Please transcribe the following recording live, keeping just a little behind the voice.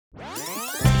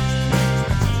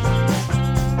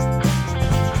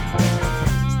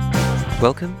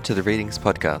Welcome to the Readings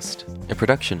Podcast, a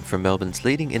production from Melbourne's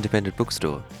leading independent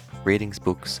bookstore, Readings,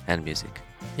 Books and Music.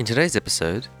 In today's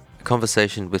episode, a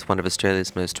conversation with one of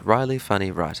Australia's most wryly funny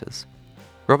writers.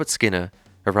 Robert Skinner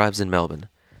arrives in Melbourne,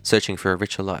 searching for a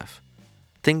richer life.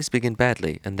 Things begin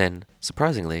badly and then,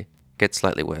 surprisingly, get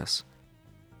slightly worse.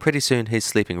 Pretty soon he's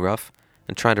sleeping rough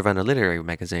and trying to run a literary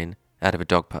magazine out of a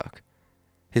dog park.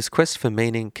 His quest for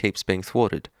meaning keeps being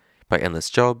thwarted by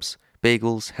endless jobs,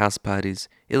 beagles, house parties,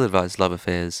 ill-advised love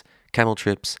affairs, camel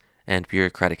trips, and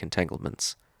bureaucratic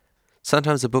entanglements.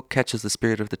 Sometimes a book catches the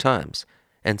spirit of the times,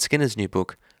 and Skinner's new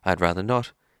book, I'd Rather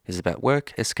Not, is about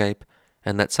work, escape,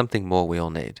 and that's something more we all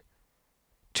need.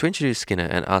 To introduce Skinner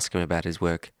and ask him about his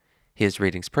work, here's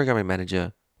Readings Programming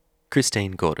Manager,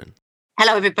 Christine Gordon.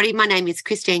 Hello everybody, my name is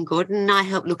Christine Gordon and I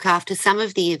help look after some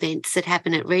of the events that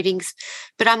happen at Readings,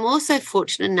 but I'm also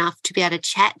fortunate enough to be able to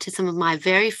chat to some of my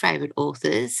very favourite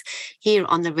authors here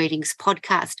on the Readings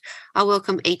podcast. I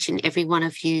welcome each and every one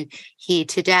of you here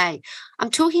today.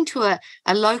 I'm talking to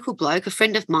a local bloke, a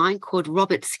friend of mine called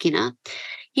Robert Skinner.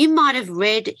 You might have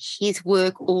read his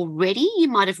work already. You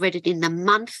might have read it in the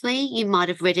Monthly. You might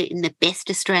have read it in the Best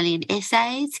Australian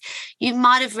Essays. You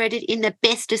might have read it in the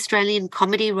Best Australian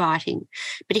Comedy Writing.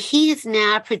 But he has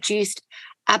now produced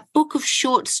a book of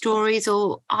short stories,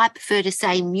 or I prefer to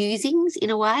say musings in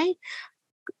a way,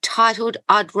 titled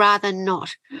I'd Rather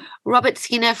Not. Robert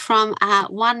Skinner, from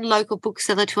one local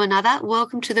bookseller to another,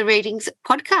 welcome to the Readings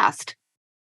podcast.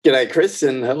 G'day, Chris,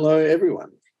 and hello,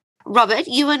 everyone. Robert,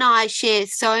 you and I share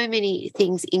so many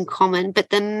things in common,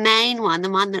 but the main one, the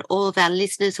one that all of our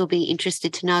listeners will be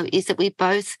interested to know, is that we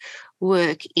both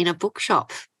work in a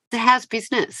bookshop. So how's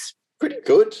business? Pretty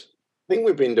good. I think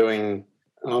we've been doing,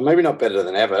 maybe not better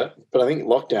than ever, but I think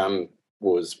lockdown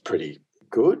was pretty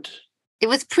good. It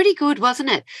was pretty good,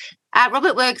 wasn't it?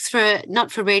 Robert works for,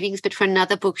 not for Readings, but for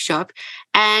another bookshop.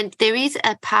 And there is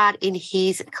a part in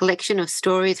his collection of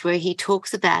stories where he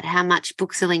talks about how much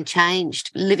bookselling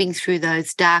changed living through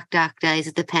those dark, dark days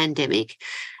of the pandemic,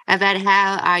 about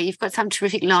how you've got some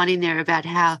terrific line in there about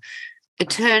how it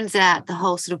turns out the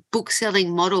whole sort of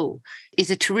bookselling model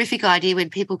is a terrific idea when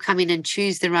people come in and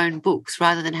choose their own books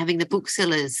rather than having the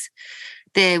booksellers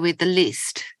there with the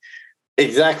list.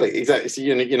 Exactly. So,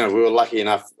 we were lucky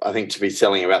enough, I think, to be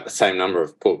selling about the same number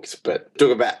of books, but it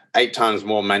took about 8 times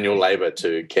more manual labour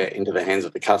to get into the hands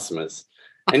of the customers.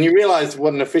 And you realise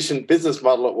what an efficient business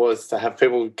model it was to have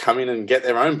people come in and get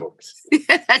their own books.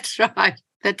 Yeah, that's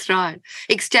right.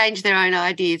 Exchange their own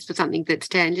ideas for something that's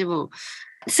tangible.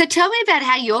 So tell me about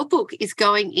how your book is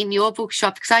going in your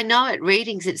bookshop, because I know at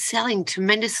Readings it's selling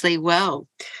tremendously well.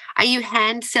 Are you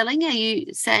hand selling? Are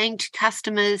you saying to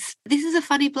customers, this is a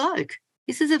funny bloke,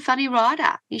 this is a funny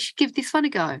writer, you should give this one a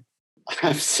go?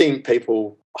 I've seen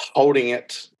people holding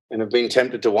it and have been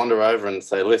tempted to wander over and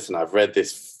say, listen, I've read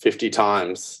this 50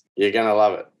 times, you're going to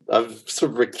love it. I've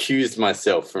sort of recused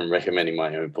myself from recommending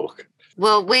my own book.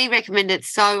 Well, we recommend it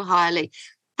so highly.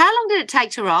 How long did it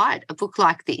take to write a book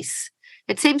like this?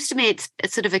 It seems to me it's a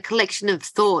sort of a collection of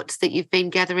thoughts that you've been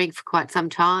gathering for quite some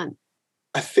time.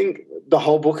 I think the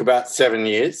whole book about 7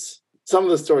 years. Some of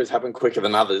the stories happen quicker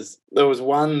than others. There was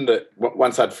one that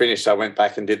once I'd finished, I went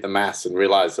back and did the maths and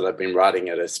realised that I'd been writing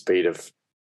at a speed of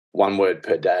 1 word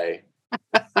per day.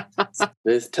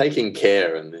 There's taking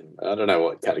care, and then I don't know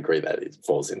what category that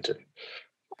falls into.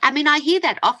 I mean, I hear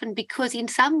that often because in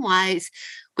some ways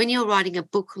when you're writing a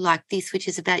book like this, which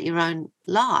is about your own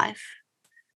life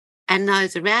and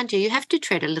those around you, you have to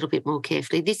tread a little bit more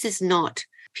carefully. This is not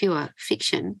pure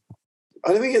fiction.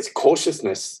 I don't think it's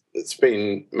cautiousness that's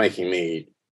been making me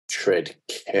tread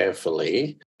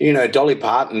carefully. Dolly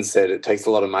Parton said it takes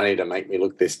a lot of money to make me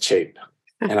look this cheap.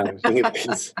 And I think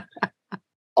it's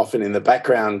often in the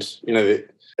background,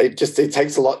 it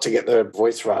takes a lot to get the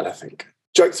voice right, I think.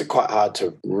 Jokes are quite hard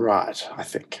to write, I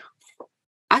think.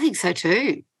 I think so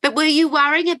too. But were you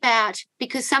worrying about,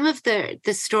 because some of the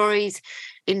stories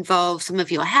involve some of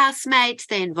your housemates,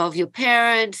 they involve your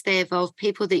parents, they involve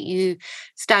people that you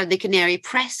started the Canary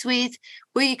Press with.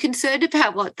 Were you concerned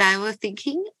about what they were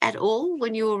thinking at all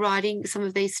when you were writing some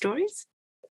of these stories?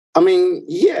 I mean,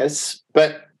 yes,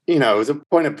 but, it was a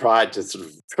point of pride to sort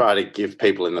of try to give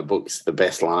people in the books the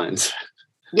best lines.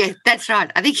 Yeah, that's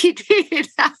right. I think you did.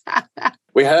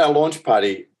 We had our launch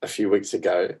party a few weeks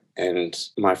ago and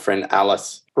my friend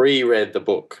Alice pre-read the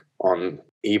book on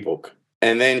ebook.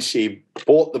 And then she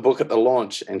bought the book at the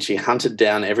launch and she hunted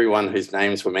down everyone whose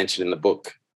names were mentioned in the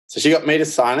book. So she got me to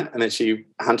sign it, and then she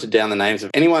hunted down the names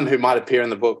of anyone who might appear in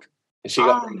the book, and she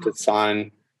got them to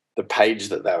sign the page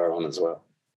that they were on as well.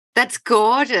 That's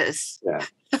gorgeous. Yeah.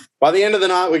 By the end of the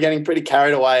night, we're getting pretty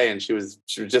carried away, and she was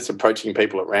just approaching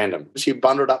people at random. She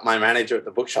bundled up my manager at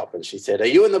the bookshop and she said, "Are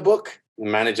you in the book?" The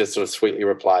manager sort of sweetly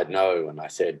replied, "No." And I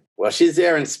said, "Well, she's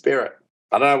there in spirit."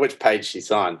 I don't know which page she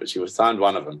signed, but she was signed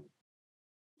one of them.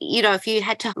 You know, if you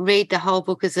had to read the whole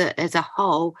book as a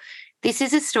whole, this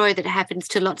is a story that happens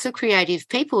to lots of creative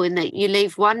people, in that you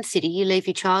leave one city, you leave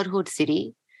your childhood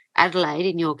city, Adelaide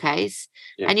in your case,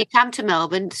 and you come to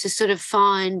Melbourne to sort of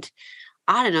find,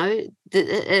 I don't know,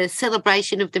 a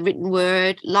celebration of the written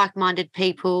word, like-minded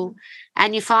people,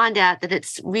 and you find out that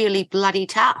it's really bloody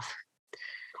tough.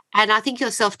 And I think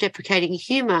your self-deprecating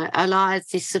humour allows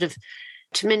this sort of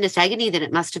tremendous agony that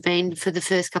it must have been for the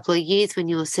first couple of years when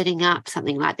you were setting up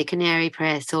something like the Canary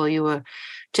Press, or you were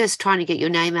just trying to get your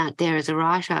name out there as a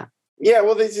writer. Yeah,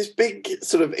 well, there's this big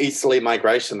sort of easterly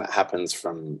migration that happens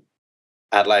from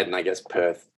Adelaide and I guess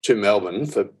Perth to Melbourne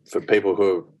for people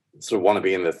who sort of want to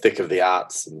be in the thick of the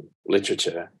arts and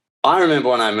literature. I remember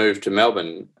when I moved to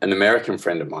Melbourne, an American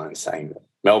friend of mine saying that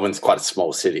Melbourne's quite a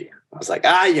small city. I was like,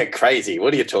 you're crazy.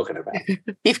 What are you talking about?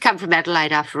 You've come from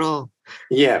Adelaide after all.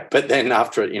 Yeah, but then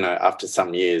after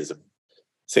some years of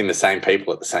seeing the same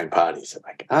people at the same parties, I'm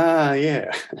like,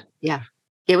 yeah. Yeah.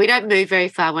 Yeah, we don't move very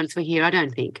far once we're here, I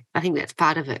don't think. I think that's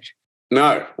part of it.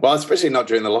 No, well, especially not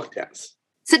during the lockdowns.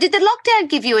 So did the lockdown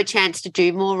give you a chance to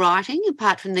do more writing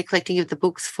apart from the collecting of the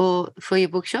books for your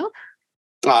bookshop?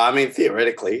 I mean,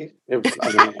 theoretically.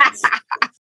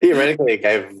 Theoretically, it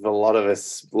gave a lot of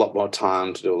us a lot more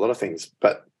time to do a lot of things.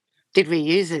 But did we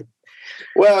use it?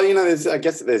 Well, there's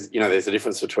a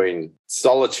difference between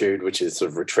solitude, which is sort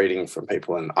of retreating from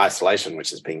people, and isolation,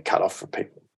 which is being cut off from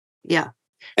people. Yeah.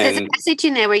 There's a passage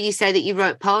in there where you say that you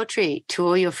wrote poetry to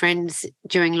all your friends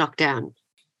during lockdown.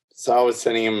 So I was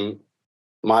sending them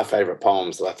my favourite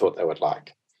poems that I thought they would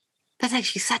like. That's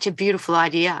actually such a beautiful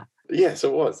idea. Yes,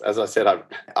 it was. As I said,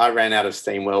 I ran out of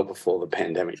steam well before the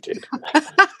pandemic did.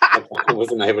 I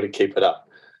wasn't able to keep it up.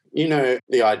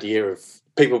 The idea of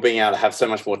people being able to have so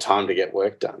much more time to get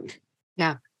work done.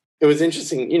 Yeah. It was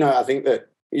interesting. I think that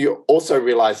you also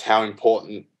realise how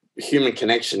important human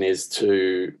connection is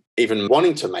to even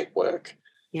wanting to make work.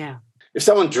 Yeah. If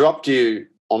someone dropped you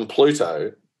on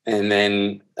Pluto and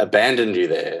then abandoned you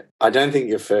there, I don't think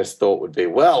your first thought would be,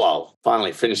 well, I'll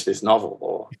finally finish this novel,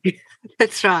 or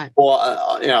that's right. Or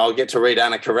I'll get to read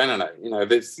Anna Karenina.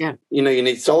 You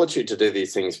need solitude to do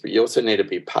these things, but you also need to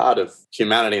be part of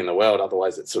humanity in the world.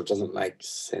 Otherwise, it sort of doesn't make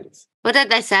sense. Well, don't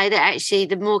they say that actually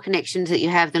the more connections that you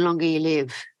have, the longer you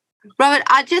live? Robert,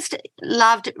 I just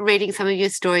loved reading some of your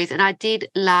stories, and I did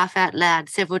laugh out loud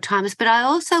several times, but I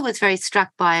also was very struck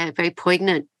by a very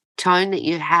poignant tone that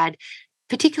you had,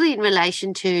 particularly in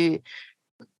relation to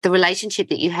the relationship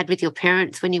that you had with your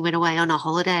parents when you went away on a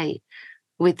holiday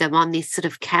with them on this sort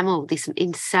of camel, this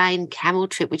insane camel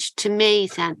trip, which to me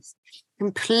sounds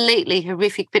completely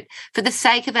horrific. But for the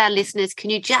sake of our listeners,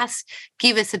 can you just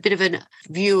give us a bit of a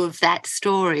view of that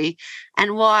story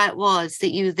and why it was that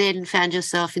you then found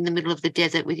yourself in the middle of the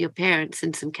desert with your parents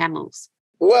and some camels?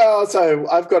 Well, so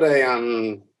I've got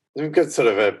we've got sort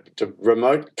of a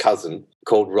remote cousin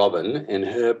called Robin, and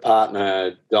her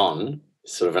partner, Don,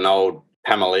 sort of an old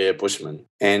Camelier bushman,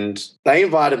 and they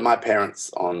invited my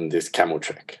parents on this camel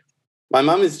trek. My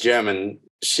mum is German.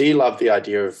 She loved the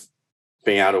idea of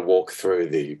being able to walk through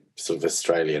the sort of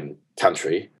Australian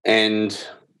country, and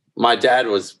my dad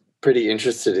was pretty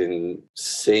interested in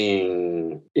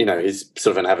seeing, he's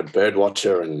sort of an avid bird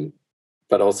watcher,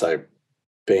 but also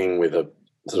being with a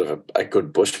sort of a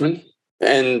good bushman.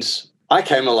 And I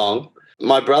came along.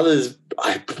 My brothers,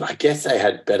 I guess they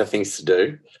had better things to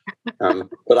do,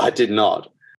 but I did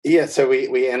not. Yeah, so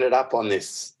we ended up on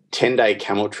this 10-day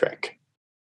camel trek,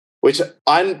 which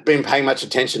I hadn't been paying much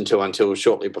attention to until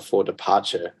shortly before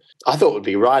departure. I thought it would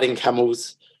be riding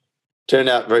camels. Turned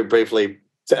out very briefly,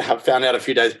 I found out a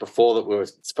few days before that we were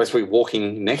supposed to be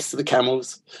walking next to the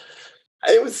camels.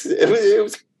 It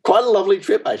was quite a lovely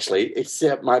trip, actually,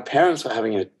 except my parents were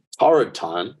having a torrid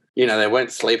time. They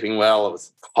weren't sleeping well. It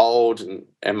was cold.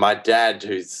 And my dad,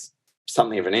 who's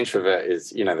something of an introvert,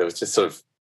 there was just sort of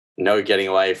no getting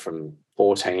away from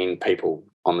 14 people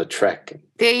on the trek.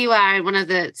 There you are in one of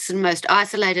the most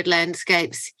isolated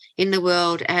landscapes in the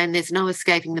world, and there's no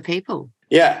escaping the people.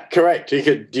 Yeah, correct. You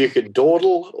could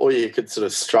dawdle, or you could sort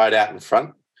of stride out in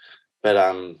front. But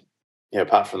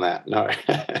apart from that, no.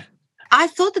 I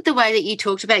thought that the way that you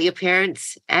talked about your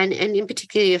parents and in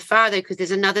particular your father, because there's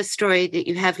another story that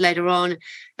you have later on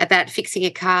about fixing a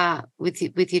car with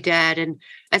your dad. And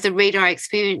as a reader, I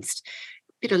experienced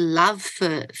a bit of love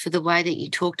for the way that you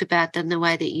talked about them, the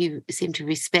way that you seem to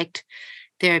respect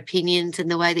their opinions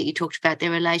and the way that you talked about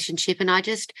their relationship. And I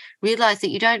just realised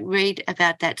that you don't read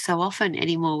about that so often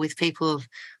anymore with people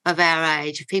of our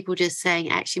age, people just saying,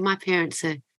 actually, my parents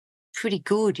are pretty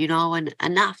good, and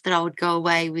enough that I would go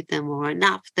away with them, or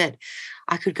enough that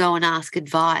I could go and ask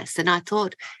advice. And I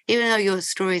thought, even though your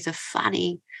stories are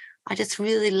funny, I just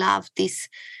really loved this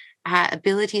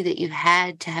ability that you've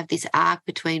had to have this arc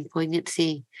between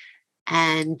poignancy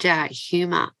and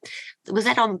humour. Was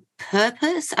that on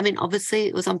purpose? I mean, obviously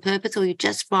it was on purpose, or you're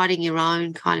just writing your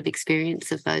own kind of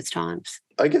experience of those times?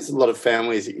 I guess a lot of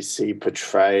families that you see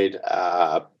portrayed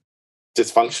are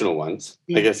dysfunctional ones.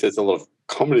 Yeah. I guess there's a lot of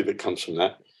comedy that comes from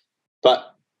that.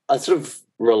 But I sort of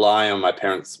rely on my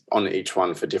parents on each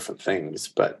one for different things.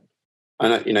 But I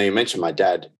know, you mentioned my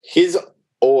dad. He's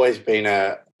always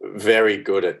been very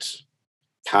good at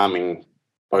calming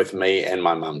both me and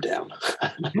my mum down.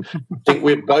 I think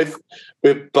we're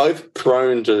both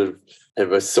prone to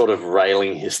have a sort of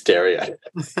railing hysteria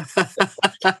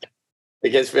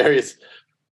against various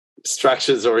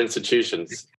structures or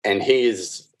institutions. And he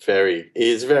is very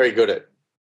good at,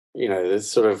 this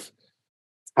sort of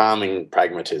calming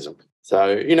pragmatism.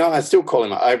 So, I still call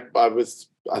him up.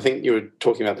 I think you were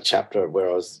talking about the chapter where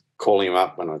I was calling him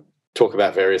up when I talk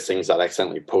about various things I'd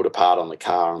accidentally pulled apart on the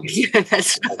car. Yeah,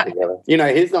 that's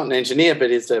right. He's not an engineer, but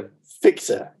he's a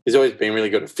fixer. He's always been really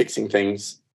good at fixing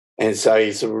things. And so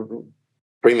he's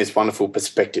bring this wonderful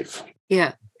perspective.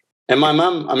 Yeah. And my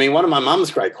mum, one of my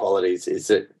mum's great qualities is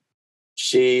that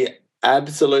she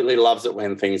absolutely loves it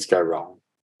when things go wrong.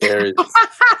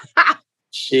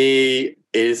 She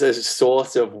is a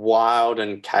source of wild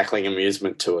and cackling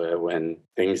amusement to her when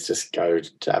things just go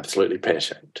to absolutely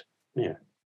pear-shaped. Yeah.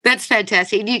 That's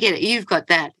fantastic. And you get it. You've got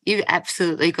that. You've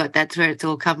absolutely got that's where it's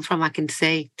all come from, I can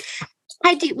see.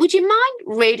 Hey, would you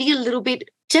mind reading a little bit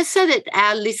just so that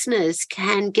our listeners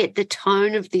can get the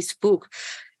tone of this book?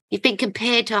 You've been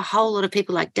compared to a whole lot of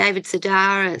people like David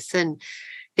Sedaris, and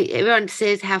everyone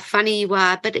says how funny you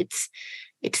are, but it's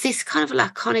this kind of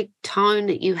laconic tone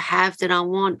that you have that I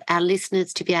want our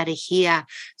listeners to be able to hear,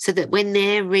 so that when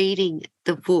they're reading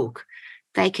the book,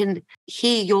 they can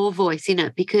hear your voice in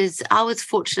it, because I was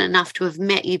fortunate enough to have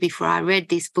met you before I read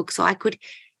this book, so I could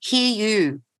hear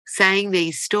you saying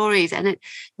these stories, and it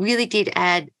really did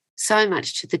add so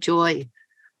much to the joy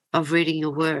of reading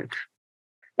your work.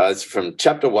 It's from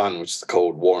chapter 1, which is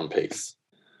called War and Peace.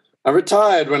 I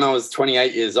retired when I was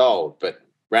 28 years old, but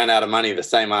ran out of money the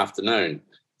same afternoon,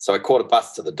 so I caught a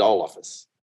bus to the dole office.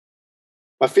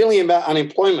 My feeling about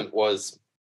unemployment was,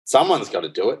 someone's got to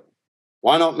do it.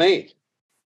 Why not me?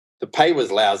 The pay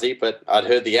was lousy, but I'd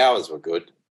heard the hours were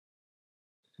good.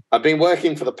 I've been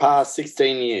working for the past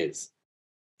 16 years,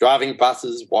 driving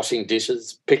buses, washing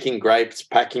dishes, picking grapes,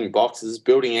 packing boxes,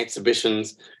 building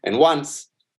exhibitions, and once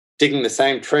digging the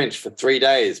same trench for 3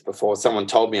 days before someone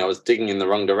told me I was digging in the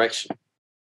wrong direction.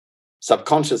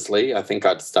 Subconsciously, I think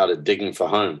I'd started digging for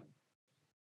home.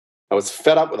 I was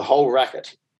fed up with the whole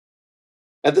racket.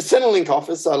 At the Centrelink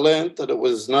office, I learned that it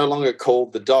was no longer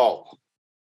called the Dole.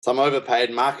 Some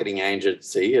overpaid marketing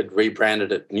agency had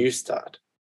rebranded it New Start.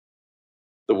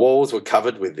 The walls were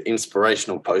covered with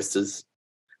inspirational posters.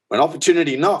 When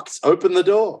opportunity knocks, open the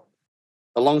door,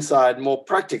 alongside more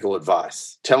practical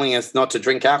advice, telling us not to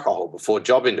drink alcohol before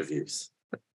job interviews.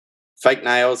 Fake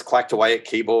nails clacked away at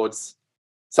keyboards.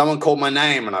 Someone called my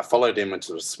name and I followed him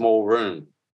into a small room.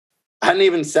 I hadn't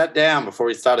even sat down before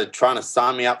he started trying to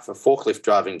sign me up for forklift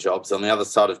driving jobs on the other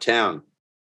side of town.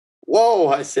 Whoa,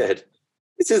 I said.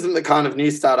 This isn't the kind of New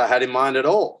Start I had in mind at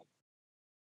all.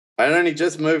 I had only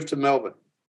just moved to Melbourne.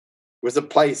 It was a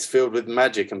place filled with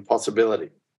magic and possibility.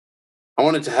 I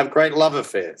wanted to have great love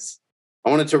affairs. I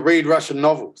wanted to read Russian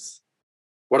novels.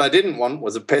 What I didn't want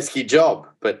was a pesky job,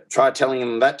 but try telling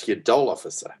them that to your dole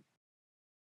officer.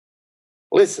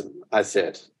 Listen, I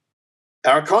said,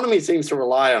 our economy seems to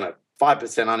rely on a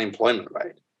 5% unemployment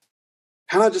rate.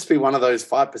 Can I just be one of those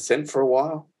 5% for a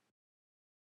while?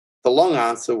 The long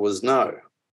answer was no.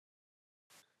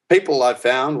 People, I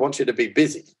found, want you to be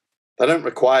busy. They don't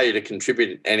require you to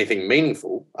contribute anything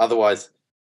meaningful. Otherwise,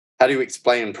 how do you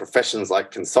explain professions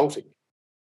like consulting?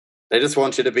 They just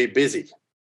want you to be busy.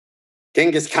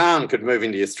 Genghis Khan could move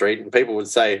into your street and people would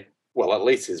say, well, at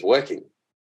least he's working.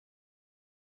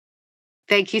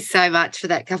 Thank you so much for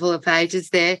that couple of pages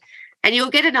there. And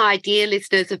you'll get an idea,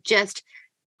 listeners, of just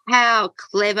how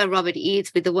clever Robert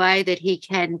is with the way that he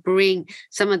can bring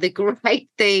some of the great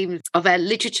themes of our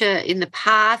literature in the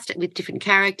past with different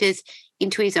characters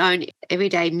into his own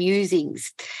everyday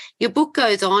musings. Your book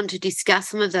goes on to discuss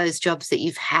some of those jobs that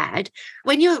you've had.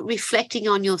 When you're reflecting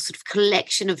on your sort of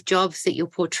collection of jobs that you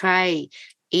portray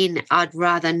in I'd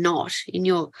Rather Not in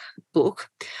your book.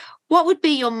 What would be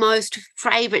your most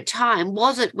favourite time?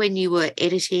 Was it when you were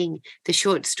editing the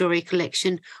short story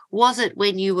collection? Was it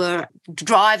when you were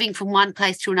driving from one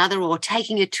place to another or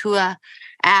taking a tour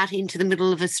out into the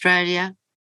middle of Australia?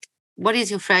 What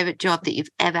is your favourite job that you've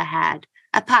ever had,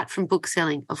 apart from book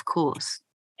selling, of course?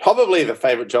 Probably the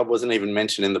favourite job wasn't even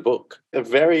mentioned in the book. A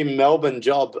very Melbourne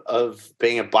job of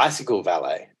being a bicycle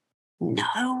valet.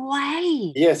 No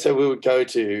way. Yeah, so we would go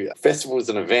to festivals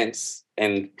and events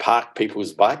and park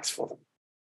people's bikes for them.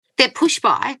 They're push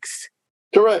bikes?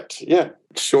 Correct, yeah.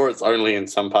 Sure, it's only in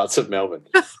some parts of Melbourne.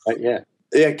 But yeah,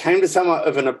 it came to somewhat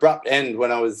of an abrupt end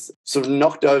when I was sort of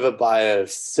knocked over by a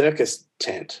circus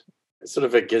tent, sort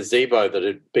of a gazebo that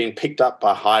had been picked up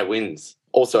by high winds.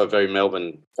 Also a very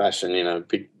Melbourne fashion,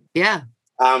 big. Yeah.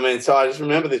 And so I just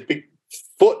remember this big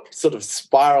foot sort of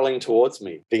spiralling towards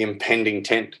me. The impending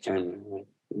tent came,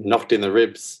 knocked in the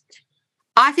ribs.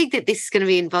 I think that this is going to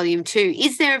be in volume 2.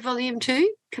 Is there a volume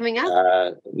 2 coming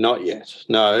up? Not yet,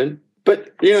 no.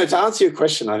 But, to answer your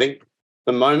question, I think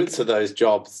the moments of those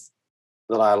jobs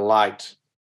that I liked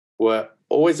were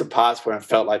always the parts where it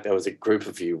felt like there was a group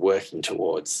of you working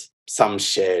towards some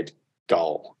shared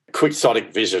goal,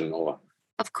 quixotic vision or...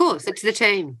 Of course, it's the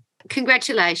team.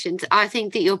 Congratulations. I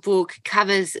think that your book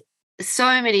covers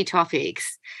so many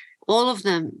topics, all of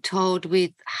them told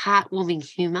with heartwarming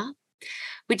humour,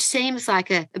 which seems like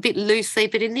a bit loosely,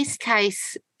 but in this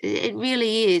case, it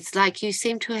really is. Like, you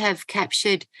seem to have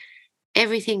captured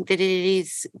everything that it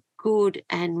is good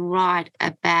and right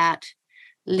about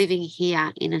living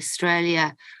here in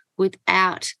Australia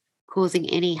without causing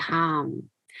any harm.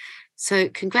 So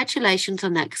congratulations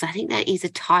on that, because I think that is a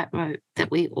tightrope that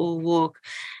we all walk.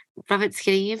 Robert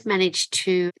Skinner, you've managed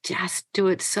to just do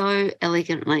it so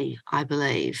elegantly, I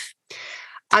believe.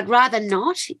 I'd Rather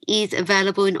Not is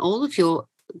available in all of your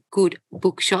good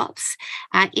bookshops,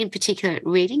 in particular at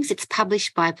Readings. It's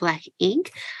published by Black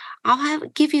Ink. I'll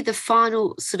give you the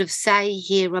final sort of say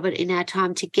here, Robert, in our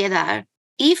time together.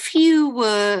 If you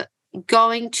were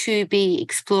going to be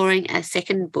exploring a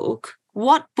second book,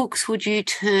 what books would you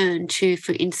turn to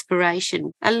for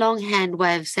inspiration? A longhand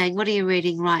way of saying, what are you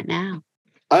reading right now?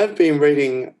 I've been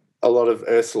reading a lot of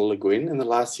Ursula Le Guin in the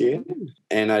last year,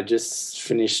 and I just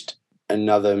finished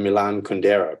another Milan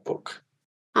Kundera book.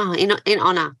 Oh, in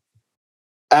honour.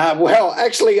 Well,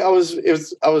 actually, I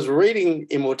was reading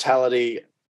Immortality,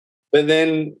 but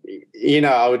then,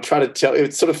 I would try to tell.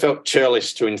 It sort of felt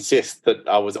churlish to insist that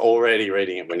I was already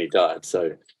reading it when he died.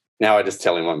 So now I just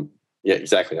tell him I'm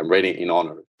reading it in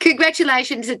honour.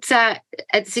 Congratulations.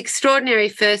 It's extraordinary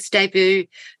first debut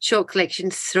short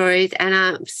collection stories, and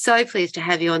I'm so pleased to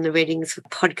have you on the Readings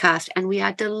podcast, and we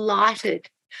are delighted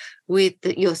with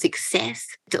your success.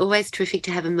 It's always terrific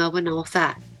to have a Melbourne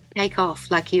author take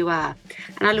off like you are,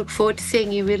 and I look forward to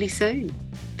seeing you really soon.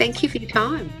 Thank you for your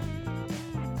time.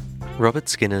 Robert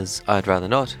Skinner's I'd Rather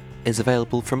Not is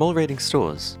available from all Readings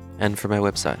stores and from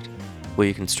our website, where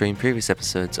you can stream previous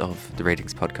episodes of the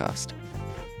Readings podcast.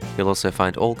 You'll also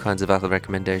find all kinds of other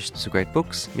recommendations of great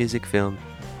books, music, film,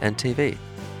 and TV.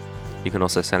 You can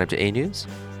also sign up to e-news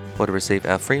or to receive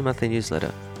our free monthly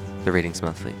newsletter, The Readings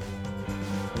Monthly.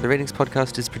 The Readings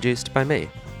podcast is produced by me,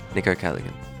 Nick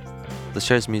O'Callaghan. The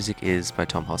show's music is by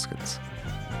Tom Hoskins.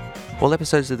 All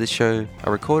episodes of this show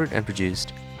are recorded and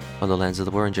produced on the lands of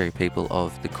the Wurundjeri people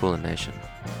of the Kulin Nation.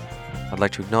 I'd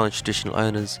like to acknowledge traditional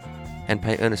owners and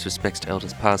pay earnest respects to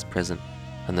elders past, present,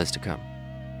 and those to come.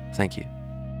 Thank you.